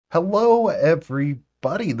Hello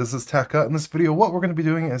everybody, this is TechHut. In this video, what we're going to be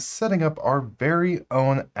doing is setting up our very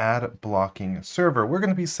own ad blocking server. We're going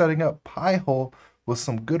to be setting up Pi-hole with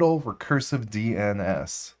some good old recursive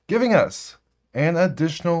DNS, giving us an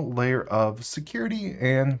additional layer of security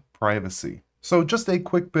and privacy. So just a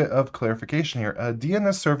quick bit of clarification here. A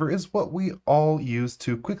DNS server is what we all use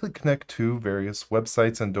to quickly connect to various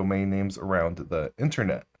websites and domain names around the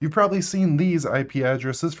internet. You've probably seen these IP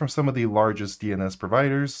addresses from some of the largest DNS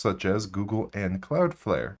providers, such as Google and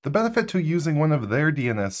Cloudflare. The benefit to using one of their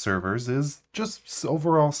DNS servers is just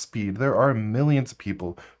overall speed. There are millions of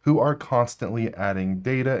people who are constantly adding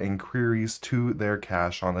data and queries to their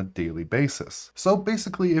cache on a daily basis. So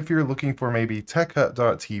basically, if you're looking for maybe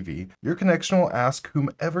techhut.tv, your connection will ask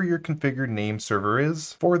whomever your configured name server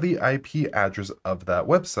is for the IP address of that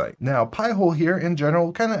website. Now, Pi-hole here in general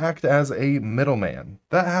will kind of act as a middleman.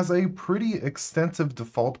 That has a pretty extensive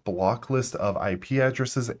default block list of IP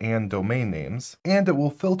addresses and domain names, and it will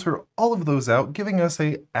filter all of those out, giving us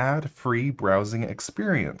a ad-free browsing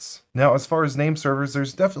experience. Now, as far as name servers,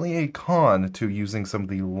 there's definitely a con to using some of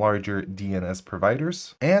the larger DNS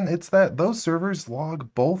providers, and it's that those servers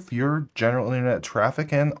log both your general internet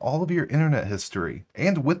traffic and all of your internet history.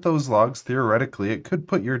 And with those logs, theoretically, it could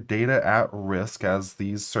put your data at risk, as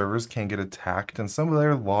these servers can get attacked and some of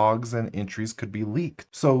their logs and entries could be leaked.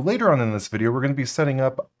 So later on in this video, we're going to be setting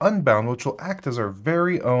up Unbound, which will act as our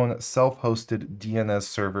very own self-hosted DNS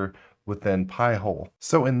server within Pi-hole.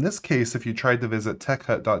 So in this case, if you tried to visit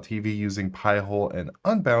techhut.tv using Pi-hole and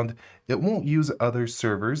Unbound, it won't use other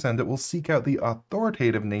servers and it will seek out the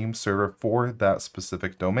authoritative name server for that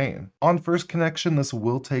specific domain. On first connection, this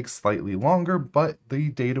will take slightly longer, but the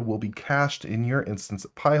data will be cached in your instance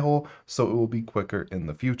of Pi-hole, so it will be quicker in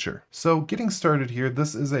the future. So getting started here,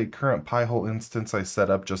 this is a current Pi-hole instance I set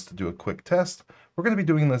up just to do a quick test. We're going to be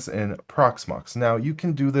doing this in Proxmox. Now, you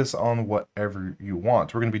can do this on whatever you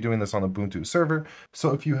want. We're going to be doing this on Ubuntu server.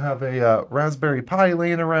 So if you have a Raspberry Pi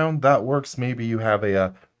laying around, that works. Maybe you have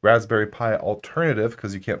a Raspberry Pi alternative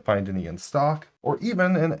because you can't find any in stock, or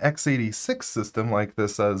even an x86 system like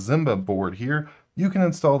this Zimba board here. You can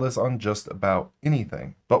install this on just about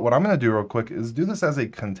anything. But what I'm going to do real quick is do this as a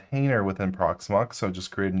container within Proxmox. So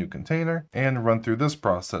just create a new container and run through this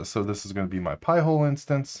process. So this is going to be my Pi-hole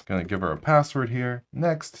instance. Going to give her a password here.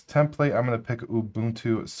 Next, template, I'm going to pick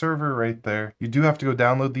Ubuntu server right there. You do have to go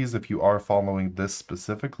download these if you are following this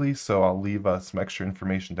specifically. So I'll leave some extra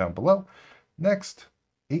information down below. Next,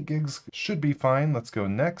 8 gigs should be fine. Let's go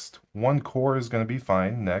next. 1 core is going to be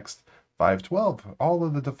fine. Next. 512. All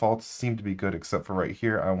of the defaults seem to be good except for right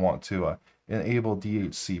here. I want to enable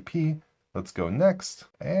DHCP. Let's go next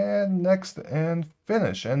and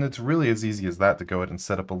finish. And it's really as easy as that to go ahead and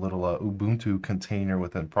set up a little Ubuntu container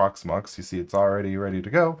within Proxmox. You see it's already ready to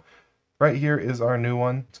go. Right here is our new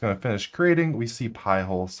one. It's going to finish creating. We see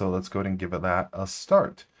Pi-hole, so let's go ahead and give it that a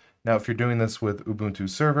start. Now, if you're doing this with Ubuntu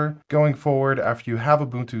server, going forward, after you have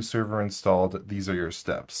Ubuntu server installed, these are your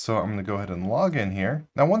steps. So I'm going to go ahead and log in here.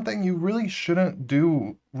 Now, one thing you really shouldn't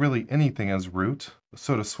do really anything as root.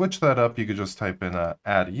 So to switch that up, you could just type in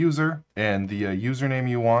add user and the username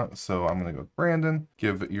you want. So I'm going to go with Brandon,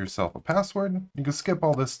 give yourself a password. You can skip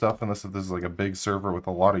all this stuff unless if this is like a big server with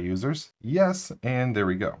a lot of users. Yes, and there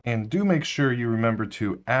we go. And do make sure you remember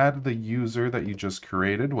to add the user that you just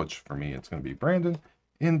created, which for me, it's going to be Brandon,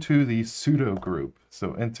 into the sudo group.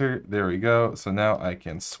 So enter, there we go. So now I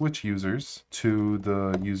can switch users to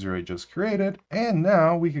the user I just created. And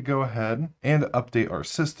now we could go ahead and update our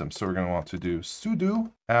system. So we're going to want to do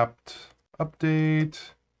sudo apt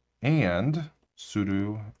update and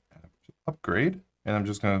sudo apt upgrade. And I'm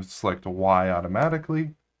just going to select Y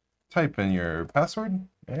automatically, type in your password,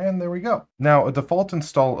 and there we go. Now a default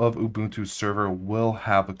install of Ubuntu server will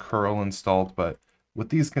have a curl installed, but with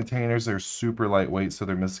these containers, they're super lightweight, so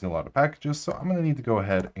they're missing a lot of packages. So I'm going to need to go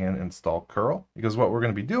ahead and install curl, because what we're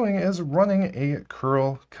going to be doing is running a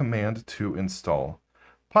curl command to install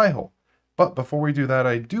Pi-hole. But before we do that,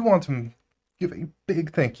 I do want to give a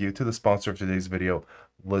big thank you to the sponsor of today's video,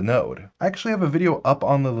 Linode. I actually have a video up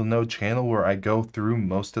on the Linode channel where I go through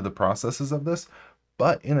most of the processes of this.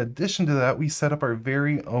 But in addition to that, we set up our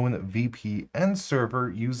very own VPN server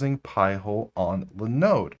using Pi-hole on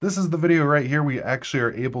Linode. This is the video right here. We actually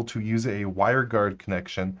are able to use a WireGuard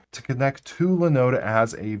connection to connect to Linode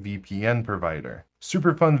as a VPN provider.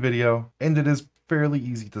 Super fun video, and it is fairly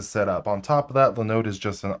easy to set up. On top of that, Linode is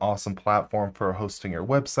just an awesome platform for hosting your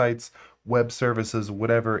websites, web services,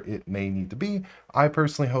 whatever it may need to be. I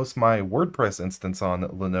personally host my WordPress instance on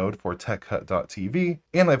Linode for TechHut.tv,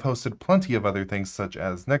 and I've hosted plenty of other things such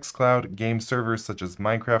as Nextcloud, game servers such as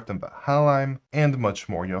Minecraft and Valheim, and much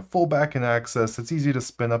more. You have full backend access. It's easy to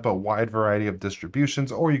spin up a wide variety of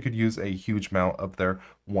distributions, or you could use a huge amount of their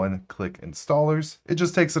one-click installers. It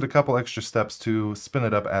just takes it a couple extra steps to spin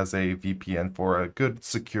it up as a VPN for a good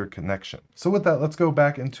secure connection. So with that, let's go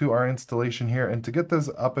back into our installation here, and to get this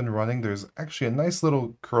up and running, there's actually a nice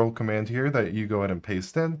little curl command here that you go ahead and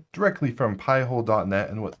paste in directly from pihole.net,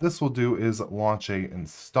 and what this will do is launch a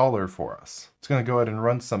installer for us. It's going to go ahead and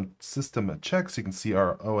run some system checks. You can see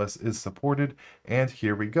our OS is supported, and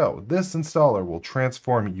here we go. This installer will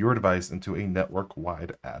transform your device into a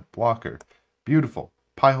network-wide ad blocker. Beautiful.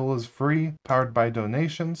 Pihole is free, powered by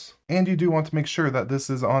donations, and you do want to make sure that this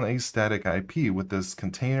is on a static IP. With this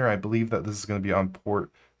container, I believe that this is going to be on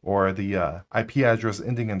port or the IP address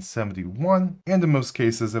ending in 71, and in most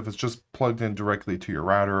cases, if it's just plugged in directly to your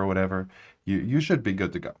router or whatever, you should be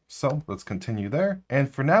good to go. So let's continue there.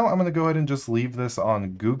 And for now, I'm going to go ahead and just leave this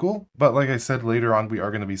on Google. But like I said, later on, we are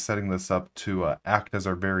going to be setting this up to act as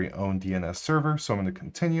our very own DNS server. So I'm going to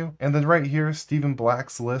continue. And then right here, Stephen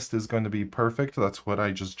Black's list is going to be perfect. That's what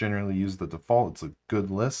I just generally use the default. It's a good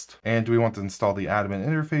list. And do we want to install the admin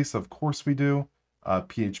interface? Of course we do.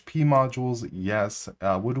 PHP modules, yes.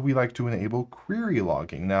 Would we like to enable query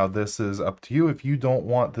logging? Now this is up to you. If you don't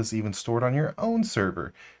want this even stored on your own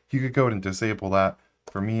server, you could go ahead and disable that.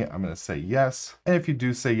 For me, I'm going to say yes. And if you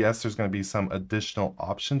do say yes, there's going to be some additional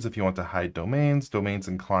options. If you want to hide domains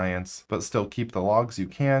and clients, but still keep the logs, you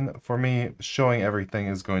can. For me, showing everything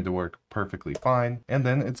is going to work perfectly fine. And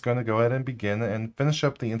then it's going to go ahead and begin and finish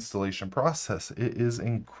up the installation process. It is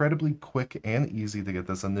incredibly quick and easy to get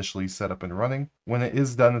this initially set up and running. When it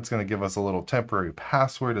is done, it's going to give us a little temporary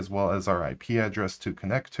password as well as our IP address to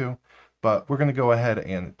connect to. But we're going to go ahead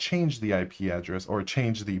and change the IP address or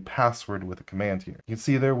change the password with a command here. You can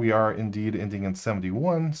see there we are indeed ending in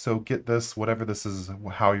 71. So get this, whatever this is,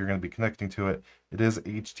 how you're going to be connecting to it. It is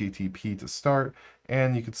HTTP to start,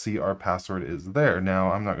 and you can see our password is there.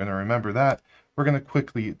 Now I'm not going to remember that. We're going to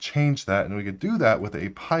quickly change that, and we could do that with a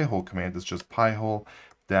pihole command. It's just pihole-a-p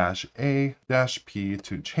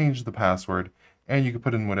to change the password. And you can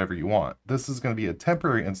put in whatever you want. This is going to be a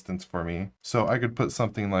temporary instance for me. So I could put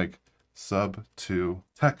something like sub to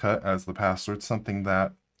TechHut as the password, something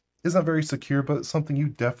that isn't very secure, but something you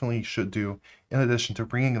definitely should do in addition to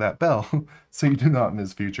ringing that bell so you do not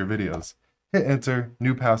miss future videos. Hit enter,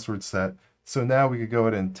 new password set. So now we could go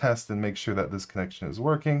ahead and test and make sure that this connection is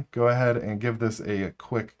working. Go ahead and give this a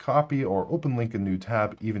quick copy or open link a new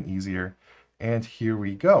tab, even easier. And here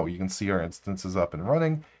we go. You can see our instance is up and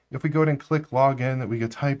running. If we go ahead and click login, we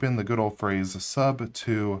could type in the good old phrase sub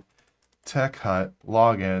to TechHut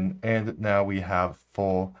login, and now we have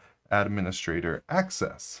full administrator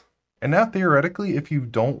access. And now theoretically, if you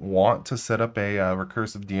don't want to set up a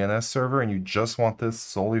recursive DNS server and you just want this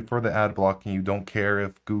solely for the ad blocking, you don't care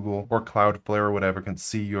if Google or Cloudflare or whatever can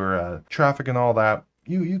see your traffic and all that,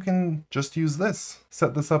 you can just use this.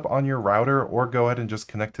 Set this up on your router or go ahead and just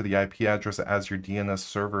connect to the IP address as your DNS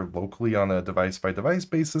server locally on a device-by-device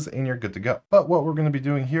basis, and you're good to go. But what we're going to be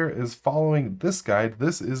doing here is following this guide.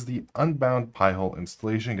 This is the Unbound Pihole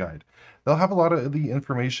installation guide. They'll have a lot of the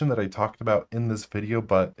information that I talked about in this video,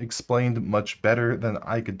 but explained much better than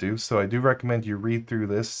I could do. So I do recommend you read through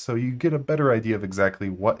this so you get a better idea of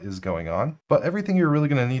exactly what is going on. But everything you're really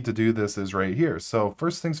going to need to do this is right here. So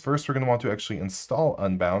first things first, we're going to want to actually install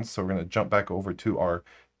Unbound. So we're going to jump back over to our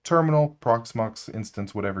terminal, Proxmox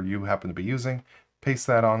instance, whatever you happen to be using. Paste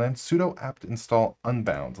that on in, sudo apt install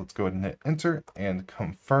unbound. Let's go ahead and hit enter and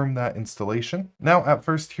confirm that installation. Now at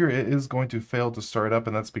first here, it is going to fail to start up,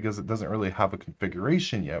 and that's because it doesn't really have a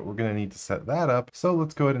configuration yet. We're gonna need to set that up. So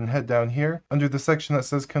let's go ahead and head down here. Under the section that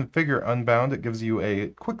says configure unbound, it gives you a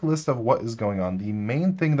quick list of what is going on. The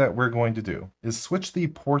main thing that we're going to do is switch the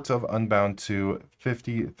port of unbound to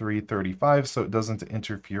 5335 so it doesn't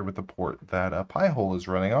interfere with the port that Pihole is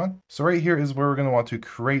running on. So right here is where we're going to want to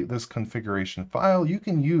create this configuration file. You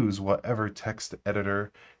can use whatever text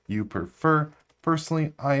editor you prefer.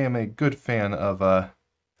 Personally, I am a good fan of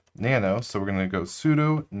nano, so we're going to go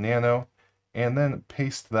sudo nano and then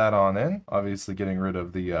paste that on in, obviously getting rid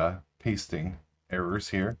of the pasting errors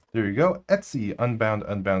here. There you go, etc unbound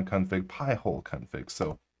config pihole config.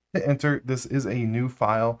 So hit enter. This is a new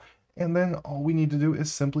file. And then all we need to do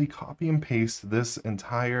is simply copy and paste this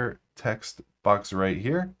entire text box right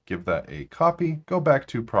here. Give that a copy, go back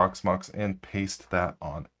to Proxmox and paste that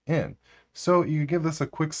on in. So you can give this a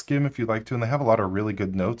quick skim if you'd like to, and they have a lot of really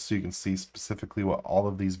good notes so you can see specifically what all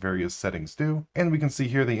of these various settings do. And we can see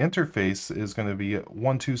here the interface is going to be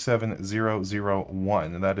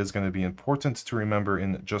 127001, and that is going to be important to remember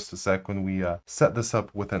in just a sec when we set this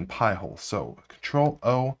up within Pi-hole. So Control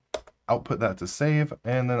O, output that to save,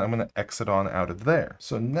 and then I'm going to exit on out of there.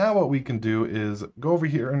 So now what we can do is go over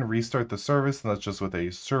here and restart the service, and that's just with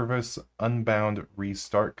a service unbound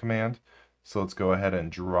restart command. So let's go ahead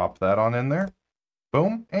and drop that on in there.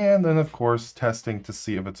 Boom. And then of course, testing to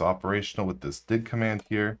see if it's operational with this dig command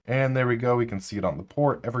here. And there we go. We can see it on the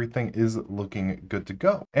port. Everything is looking good to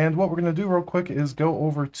go. And what we're going to do real quick is go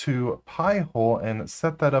over to Pi-hole and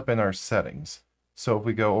set that up in our settings. So if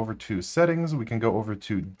we go over to settings, we can go over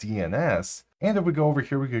to DNS. And if we go over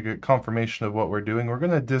here, we could get confirmation of what we're doing. We're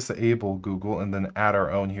going to disable Google and then add our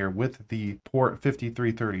own here with the port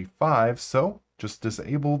 5335. So just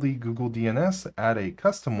disable the Google DNS, add a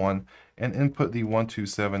custom one, and input the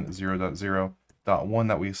 127.0.0.1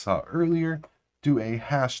 that we saw earlier. Do a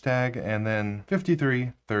hashtag and then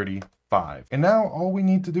 5335. And now all we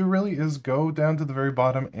need to do really is go down to the very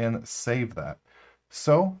bottom and save that.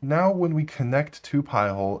 So now when we connect to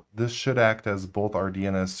Pi-hole, this should act as both our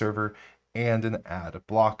DNS server and an ad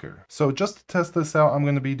blocker. So just to test this out, I'm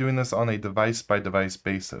going to be doing this on a device by device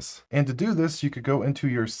basis. And to do this, you could go into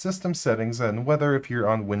your system settings, and whether if you're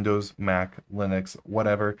on Windows, Mac, Linux,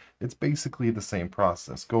 whatever, it's basically the same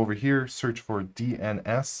process. Go over here, search for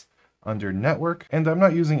DNS under network, and I'm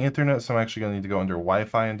not using internet, so I'm actually going to need to go under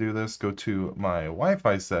Wi-Fi and do this. Go to my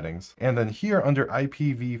Wi-Fi settings, and then here under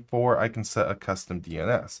IPv4 I can set a custom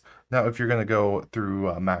DNS. Now if you're going to go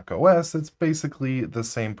through Mac OS, it's basically the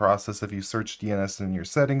same process. If you search DNS in your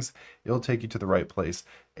settings, it'll take you to the right place,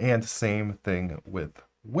 and same thing with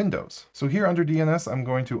Windows. So here under DNS, I'm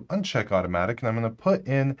going to uncheck automatic, and I'm going to put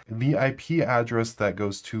in the IP address that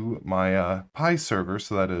goes to my Pi server.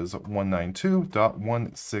 So that is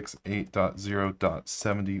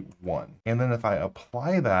 192.168.0.71. And then if I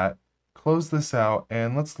apply that, close this out,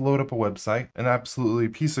 and let's load up a website. An absolutely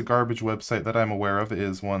piece of garbage website that I'm aware of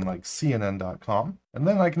is one like CNN.com. And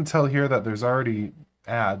then I can tell here that there's already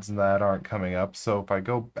ads that aren't coming up. So if I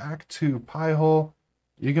go back to Pi-hole,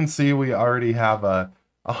 you can see we already have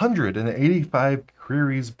 185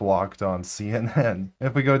 queries blocked on CNN.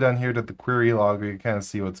 If we go down here to the query log, we can kind of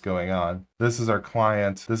see what's going on. This is our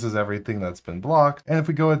client. This is everything that's been blocked. And if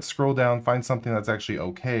we go ahead and scroll down, find something that's actually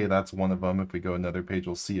okay, that's one of them. If we go another page,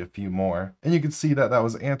 we'll see a few more. And you can see that that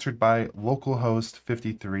was answered by localhost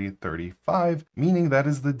 5335, meaning that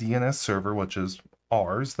is the DNS server, which is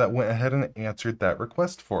ours, that went ahead and answered that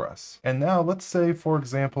request for us. And now let's say, for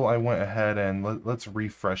example, I went ahead and let's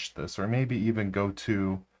refresh this, or maybe even go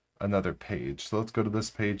to another page. So let's go to this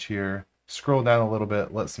page here, scroll down a little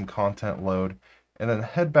bit, let some content load, and then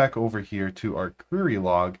head back over here to our query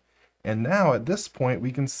log. And now at this point,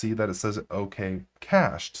 we can see that it says OK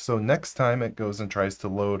cached. So next time it goes and tries to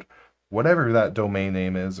load whatever that domain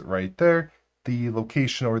name is right there, the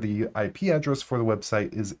location or the IP address for the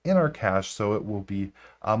website is in our cache, so it will be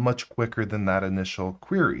much quicker than that initial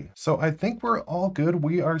query. So I think we're all good.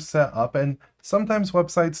 We are set up, and sometimes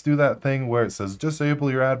websites do that thing where it says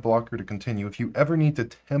disable your ad blocker to continue. If you ever need to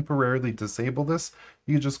temporarily disable this,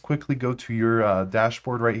 you just quickly go to your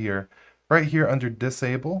dashboard right here. Right here under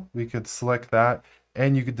disable, we could select that,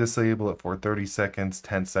 and you could disable it for 30 seconds,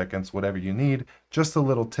 10 seconds, whatever you need. Just a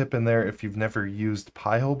little tip in there if you've never used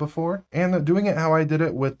Pi-hole before. And doing it how I did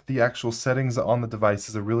it with the actual settings on the device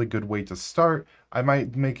is a really good way to start. I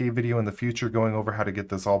might make a video in the future going over how to get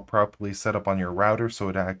this all properly set up on your router so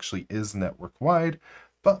it actually is network wide.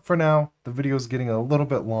 But for now, the video is getting a little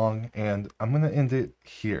bit long, and I'm going to end it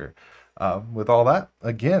here. With all that,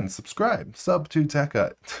 again, subscribe, sub to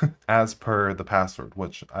TechHut, as per the password,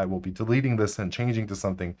 which I will be deleting this and changing to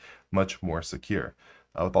something much more secure.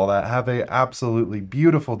 With all that, have a absolutely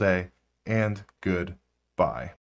beautiful day, and goodbye.